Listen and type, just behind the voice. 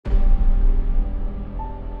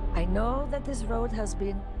know that this road has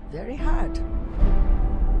been very hard.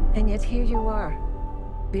 And yet here you are,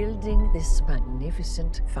 building this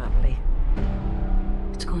magnificent family.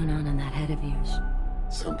 What's going on in that head of yours?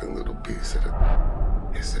 Something little B said it.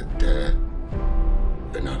 He said, Dad,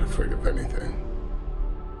 you're not afraid of anything.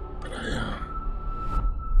 But I am.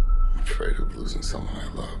 I'm afraid of losing someone I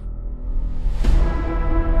love.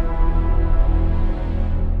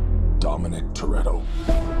 Dominic Toretto,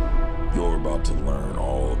 you're about to learn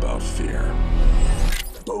all about fear.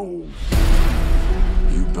 Boom!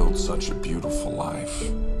 You built such a beautiful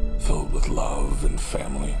life, filled with love and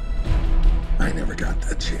family. I never got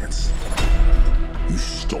that chance. You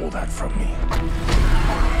stole that from me.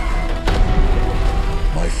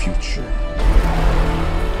 My future.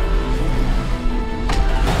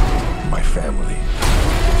 My family.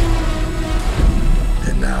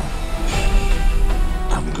 And now,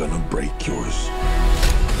 I'm gonna break yours.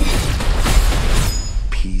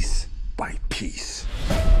 Piece by piece.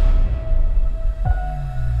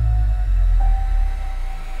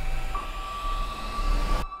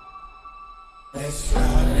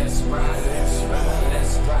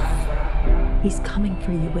 He's coming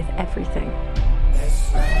for you with everything.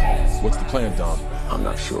 What's the plan, Dom? I'm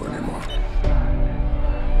not sure anymore.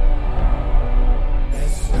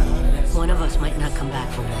 One of us might not come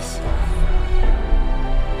back from this.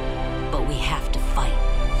 But we have to fight.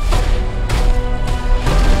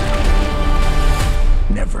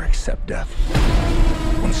 Never accept death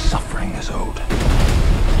when suffering is owed.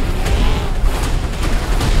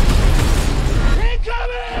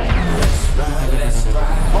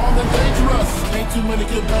 Armed and dangerous. Ain't too many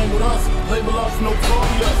can bang with us. Label us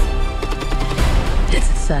notorious. It's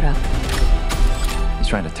a setup. He's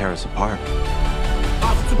trying to tear us apart.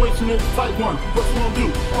 Our situation is type 1. What you gonna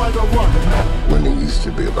do? Fight or run? Winning used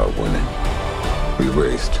to be about winning. We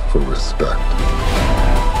raced for respect.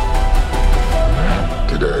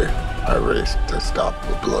 Today, I raced to stop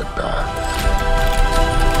the bloodbath.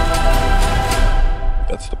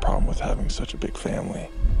 That's the problem with having such a big family.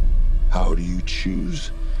 How do you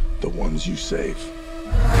choose the ones you save?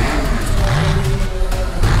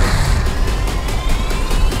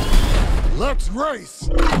 Let's race!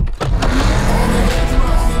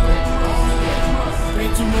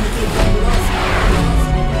 Ain't too many can bang with us.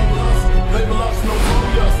 Label us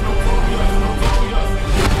notorious.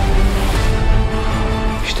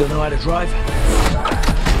 You still know how to drive?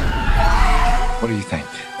 What do you think?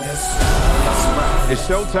 It's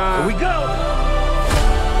showtime. Here we go!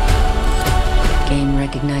 Game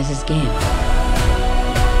recognizes game.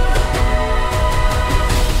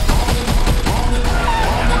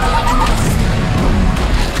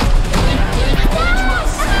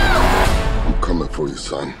 I'm coming for you,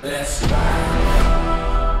 son.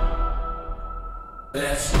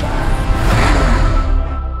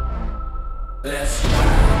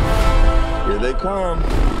 Here they come.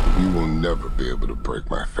 You will never be able to break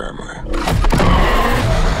my family.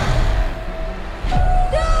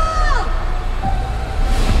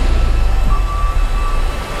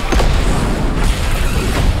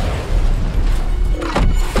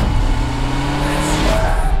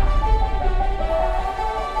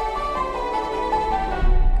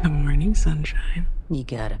 Good morning, sunshine. You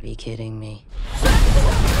gotta be kidding me.